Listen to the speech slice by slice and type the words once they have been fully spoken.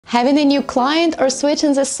Having a new client or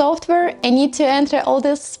switching the software and need to enter all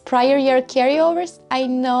these prior year carryovers? I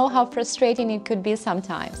know how frustrating it could be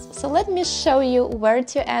sometimes. So let me show you where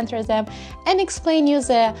to enter them and explain you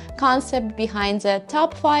the concept behind the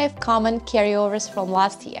top 5 common carryovers from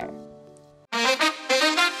last year.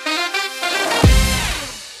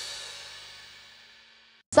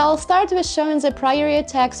 So I'll start with showing the prior year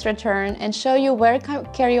tax return and show you where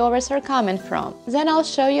carryovers are coming from. Then I'll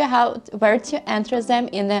show you where to enter them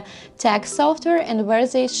in the tax software and where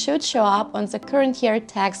they should show up on the current year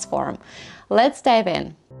tax form. Let's dive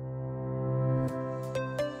in.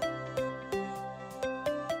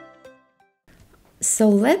 So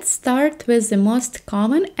let's start with the most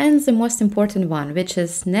common and the most important one, which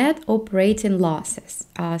is net operating losses.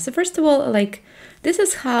 So first of all, this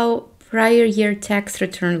is how prior year tax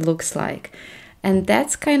return looks like, and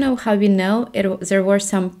that's kind of how we know there were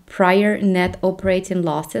some prior net operating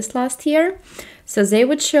losses last year. So they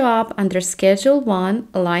would show up under Schedule 1,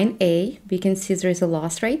 line A. We can see there is a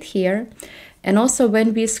loss right here, and also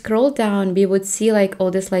when we scroll down, we would see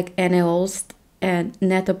all this NOLs and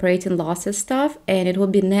net operating losses stuff, and it will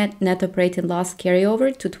be net operating loss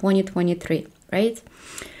carryover to 2023, right?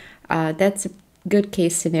 That's a good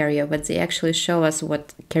case scenario, but they actually show us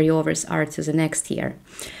what carryovers are to the next year.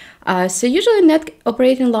 So usually net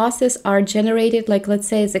operating losses are generated, let's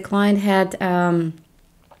say the client had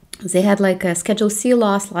they had a Schedule C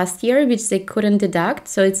loss last year, which they couldn't deduct.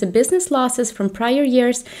 So it's a business losses from prior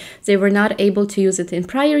years. They were not able to use it in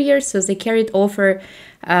prior years, so they carry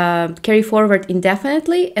forward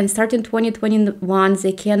indefinitely, and starting 2021,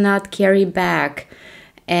 they cannot carry back.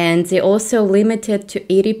 And they also limited to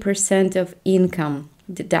 80% of income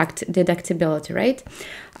deductibility, right?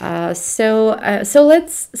 So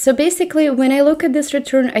basically, when I look at this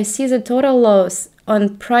return, I see the total loss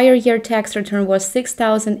on prior year tax return was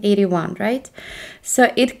 $6,081, right?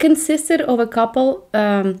 So it consisted of a couple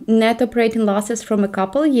net operating losses from a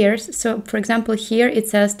couple years. So for example, here it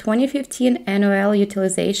says 2015 NOL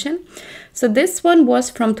utilization. So this one was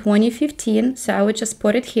from 2015, so I would just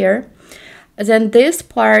put it here. Then this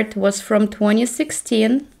part was from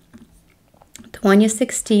 2016,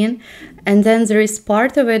 and then there is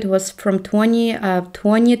part of it was from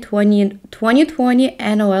 2020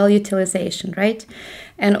 NOL utilization, right?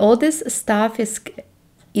 And all this stuff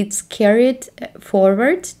it's carried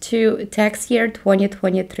forward to tax year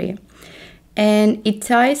 2023, and it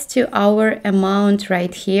ties to our amount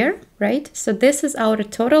right here, right? So this is our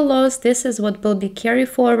total loss. This is what will be carried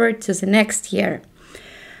forward to the next year.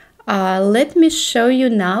 Let me show you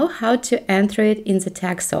now how to enter it in the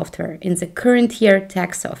tax software, in the current year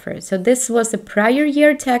tax software. So this was the prior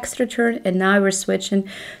year tax return, and now we're switching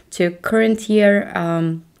to current year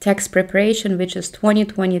tax preparation, which is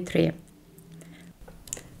 2023.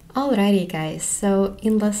 Alrighty guys, so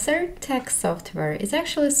in Lacerte tax software, it's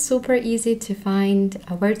actually super easy to find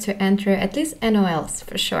where to enter at least NOLs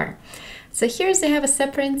for sure. So here they have a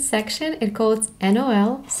separate section, it calls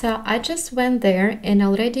NOL. So I just went there and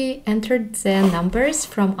already entered the numbers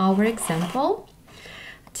from our example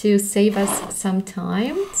to save us some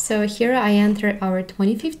time. So here I entered our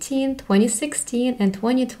 2015, 2016, and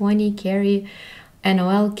 2020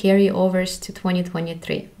 NOL carryovers to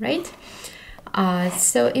 2023, right?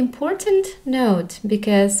 So important note,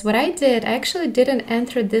 because what I did, I actually didn't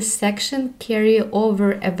enter this section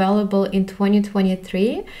carryover available in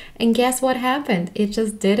 2023, and guess what happened? It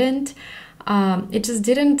just didn't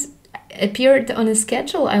appear on a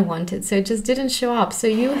schedule I wanted, so it just didn't show up. So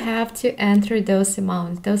you have to enter those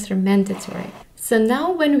amounts, those are mandatory. So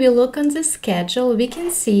now when we look on the schedule, we can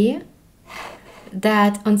see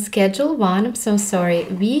that on Schedule 1,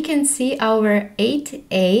 we can see our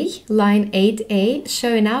 8A, line 8A,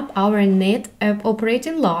 showing up our net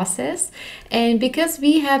operating losses. And because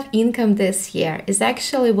we have income this year,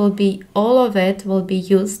 all of it will be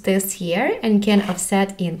used this year and can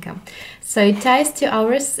offset income. So it ties to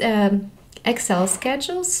our Excel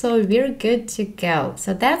schedule, so we're good to go.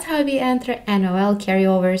 So that's how we enter NOL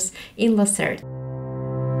carryovers in Lacerte.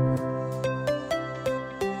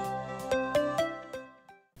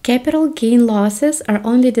 Capital gain losses are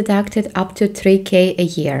only deducted up to $3,000 a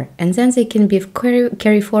year, and then they can be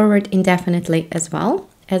carried forward indefinitely as well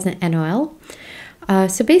as an NOL.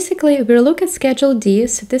 So basically, we'll look at Schedule D.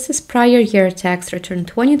 So this is prior year tax return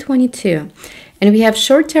 2022, and we have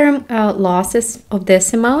short-term losses of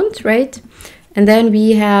this amount, right? And then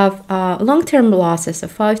we have long-term losses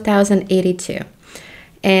of $5,082,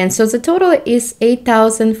 and so the total is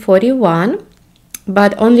 $8,041.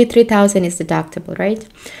 But only $3,000 is deductible, right?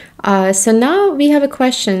 So now we have a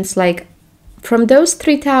questions like, from those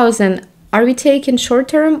 $3,000, Are we taking short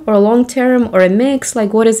term or long term or a mix?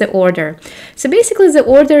 Like, what is the order? So basically the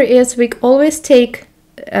order is we always take,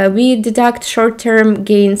 we deduct short term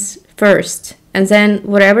gains first, and then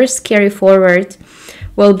whatever's carry forward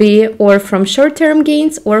will be or from short-term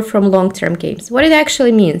gains or from long-term gains. What it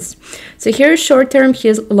actually means. So here's short-term,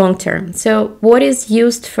 here's long-term. So what is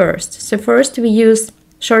used first? So first we use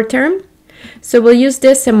short-term. So we'll use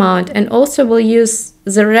this amount, and also we'll use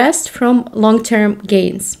the rest from long-term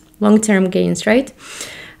gains, right?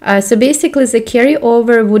 So basically the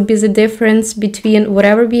carryover would be the difference between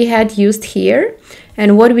whatever we had used here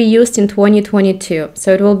and what we used in 2022.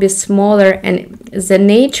 So it will be smaller, and the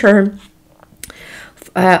nature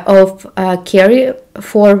of carry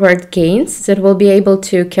forward gains that will be able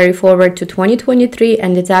to carry forward to 2023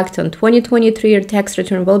 and deduct on 2023 tax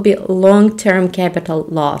return will be long-term capital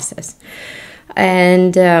losses.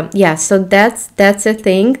 And yeah, so that's a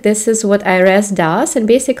thing. This is what IRS does, and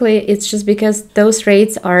basically it's just because those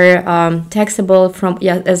rates are taxable from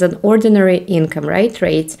as an ordinary income, right,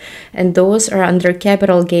 rates, and those are under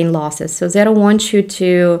capital gain losses. So they don't want you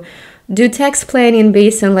to do tax planning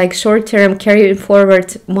based on like short-term carry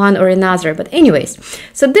forward one or another. But anyways,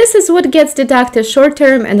 so this is what gets deducted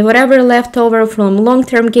short-term, and whatever left over from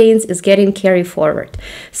long-term gains is getting carry forward.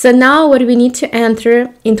 So now what we need to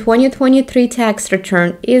enter in 2023 tax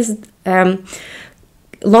return is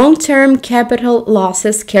long-term capital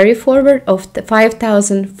losses carry forward of the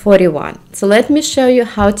 5,041. So let me show you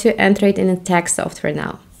how to enter it in a tax software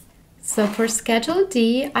now. So for Schedule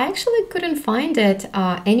D, I actually couldn't find it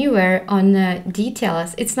anywhere on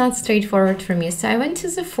details. It's not straightforward for me. So I went to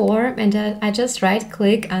the form and I just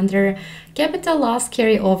right-click under Capital Loss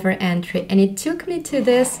Carryover Entry, and it took me to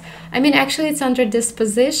this. I mean, actually it's under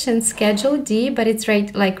Disposition Schedule D, but it's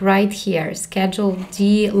right here, Schedule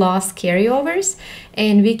D Loss Carryovers,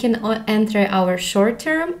 and we can enter our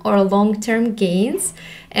short-term or long-term gains.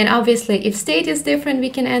 And obviously, if state is different, we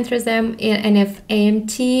can enter them, and if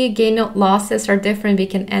AMT gain losses are different, we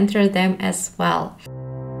can enter them as well.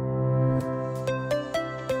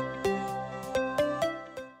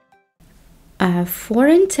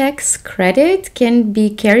 Foreign tax credit can be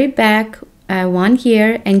carried back 1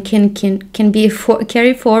 year and can be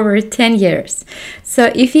carried forward 10 years.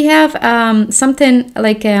 So if you have something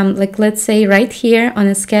like let's say right here on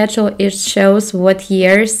a schedule, it shows what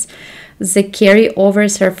years the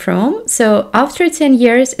carryovers are from. So after 10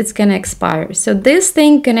 years, it's gonna expire. So this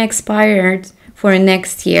thing gonna expire for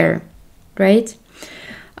next year, right?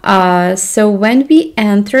 So when we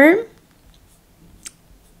enter,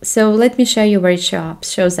 so let me show you where it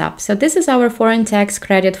shows up. So this is our foreign tax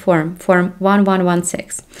credit form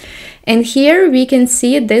 1116. And here we can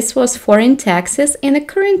see this was foreign taxes in the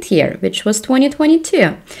current year, which was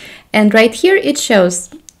 2022. And right here it shows,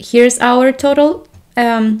 here's our total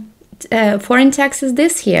foreign taxes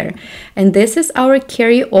this year, and this is our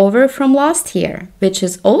carryover from last year, which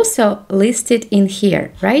is also listed in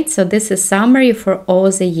here, right? So this is summary for all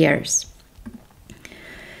the years.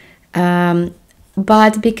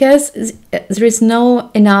 But because there is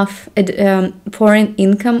no enough foreign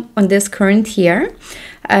income on this current year,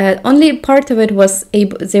 only part of it was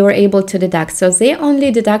they were able to deduct. So they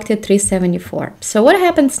only deducted 374. So what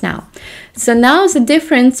happens now? So now the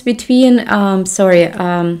difference between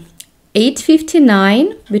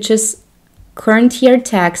 859, which is current year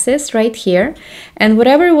taxes right here, and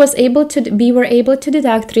whatever was able to we were able to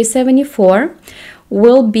deduct 374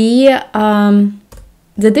 will be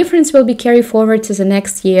the difference will be carried forward to the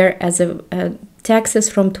next year as taxes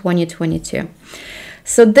from 2022.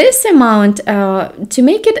 So this amount, to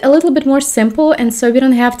make it a little bit more simple and so we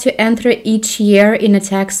don't have to enter each year in a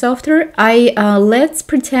tax software, let's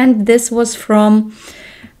pretend this was from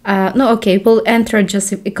we'll enter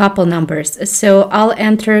just a couple numbers. So I'll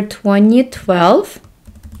enter 2012,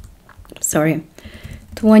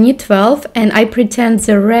 and I pretend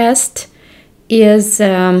the rest is,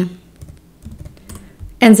 and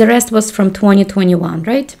the rest was from 2021,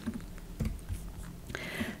 right?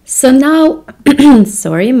 So now,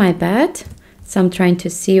 sorry, my bad. So I'm trying to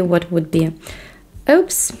see what would be.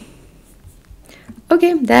 Oops.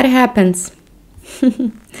 Okay, that happens.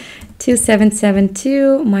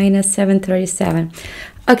 2772 minus 737.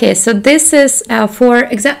 Okay, so this is for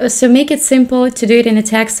example. So make it simple to do it in a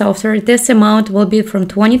tax software. This amount will be from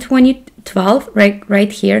 2012,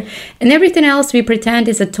 right here, and everything else we pretend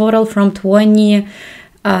is a total from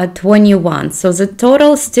 2021. So the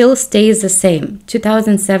total still stays the same,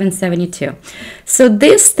 2772. So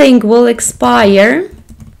this thing will expire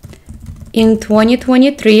in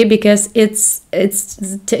 2023 because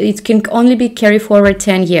it can only be carried forward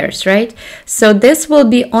 10 years, right? So this will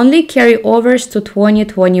be only carryovers to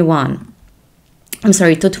 2021.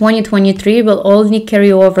 to 2023, will only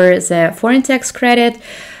carry over the foreign tax credit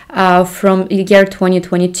from year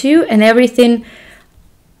 2022 and everything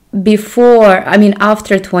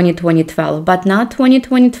after 2012, but not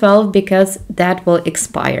 2012 because that will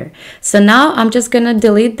expire. So now I'm just gonna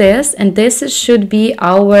delete this, and this should be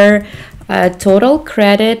our total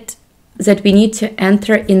credit that we need to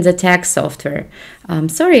enter in the tax software.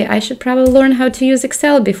 Sorry, I should probably learn how to use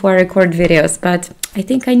Excel before I record videos, but I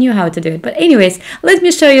think I knew how to do it. But anyways, let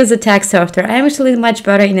me show you the tax software. I'm actually much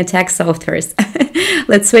better in the tax softwares.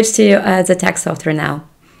 Let's switch to the tax software now.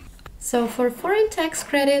 So for foreign tax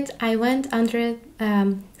credit, I went under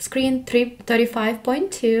screen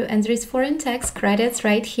 335.2, and there is foreign tax credits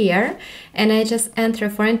right here, and I just enter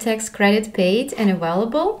foreign tax credit paid and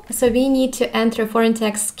available. So we need to enter foreign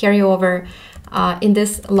tax carryover in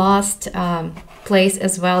this last place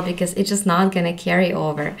as well, because it's just not going to carry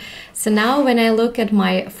over. So now when I look at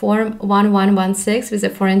my form 1116 with a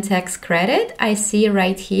foreign tax credit, I see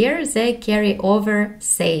right here the carryover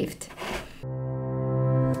saved.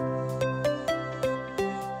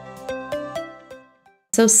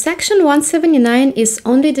 So section 179 is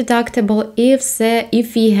only deductible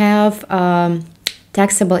if we have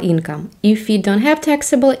taxable income. If we don't have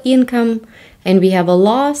taxable income and we have a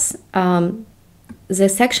loss, the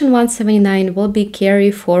section 179 will be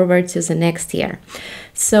carried forward to the next year.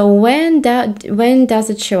 So when does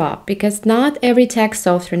it show up? Because not every tax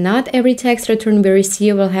software, not every tax return we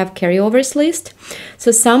receive will have carryovers list.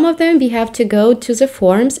 So some of them we have to go to the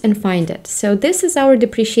forms and find it. So this is our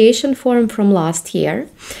depreciation form from last year.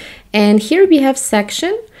 And here we have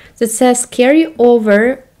section that says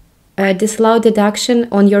carryover disallowed deduction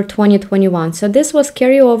on your 2021. So this was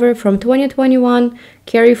carryover from 2021,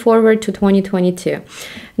 carry forward to 2022.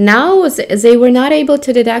 Now they were not able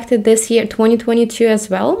to deduct it this year, 2022 as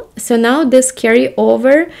well. So now this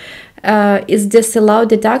carryover is disallowed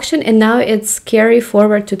deduction, and now it's carry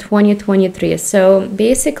forward to 2023. So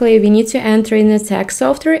basically we need to enter in the tax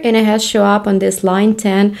software, and it has show up on this line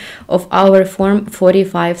 10 of our form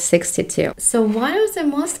 4562. So one of the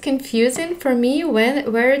most confusing for me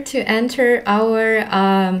where to enter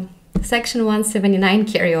our section 179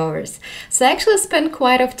 carryovers. So I actually spent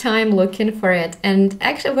quite a time looking for it, and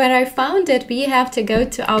actually when I found it, we have to go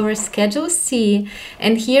to our schedule C,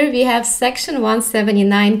 and here we have section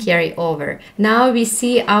 179 carryover. Now we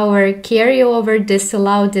see our carryover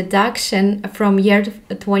disallowed deduction from year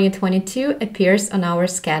 2022 appears on our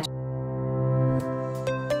schedule.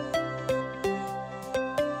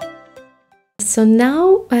 So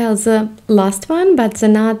now, well, the last one, but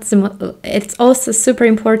it's also super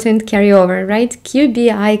important carryover, right?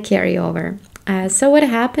 QBI carryover. So what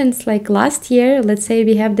happens, like last year, let's say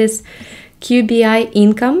we have this QBI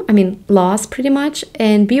income, loss pretty much,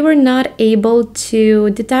 and we were not able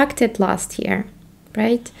to deduct it last year,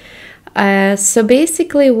 right? So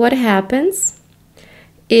basically what happens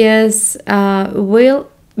is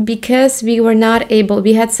because we were not able,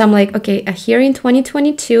 we had some here in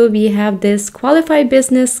 2022, we have this qualified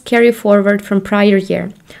business carry forward from prior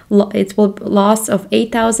year. It will loss of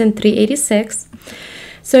 8,386.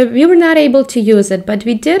 So we were not able to use it, but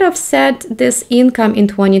we did offset this income in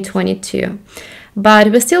 2022.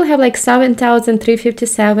 But we still have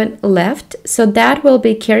 7,357 left. So that will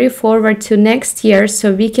be carried forward to next year.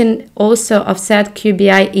 So we can also offset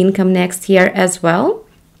QBI income next year as well.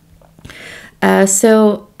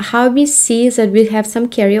 So how we see that we have some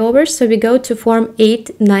carryovers, so we go to form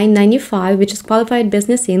 8995, which is qualified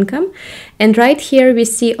business income, and right here we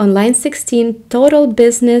see on line 16 total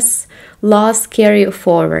business loss carry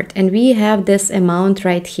forward, and we have this amount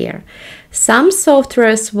right here. Some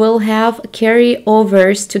softwares will have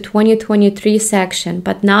carryovers to 2023 section,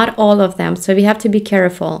 but not all of them, so we have to be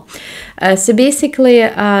careful. So basically,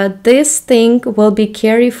 this thing will be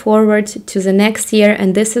carried forward to the next year,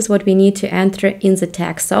 and this is what we need to enter in the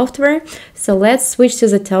tax software. So let's switch to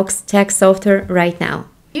the tax software right now.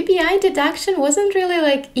 QBI deduction wasn't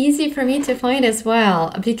really easy for me to find as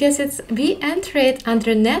well, because we enter it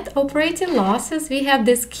under net operating losses. We have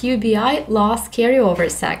this QBI loss carryover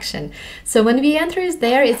section. So when we enter it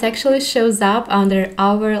there, it actually shows up under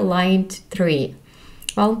our line 3.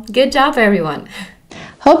 Well, good job everyone.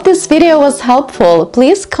 Hope this video was helpful.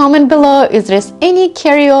 Please comment below if there's any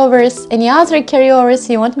carryovers, any other carryovers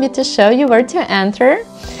you want me to show you where to enter.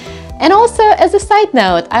 And also, as a side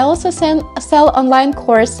note, I also sell online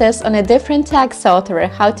courses on a different tax software,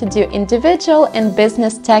 how to do individual and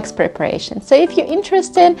business tax preparation. So if you're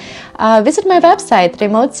interested, visit my website,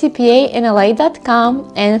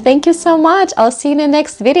 remotecpanla.com. And thank you so much. I'll see you in the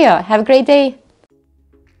next video. Have a great day.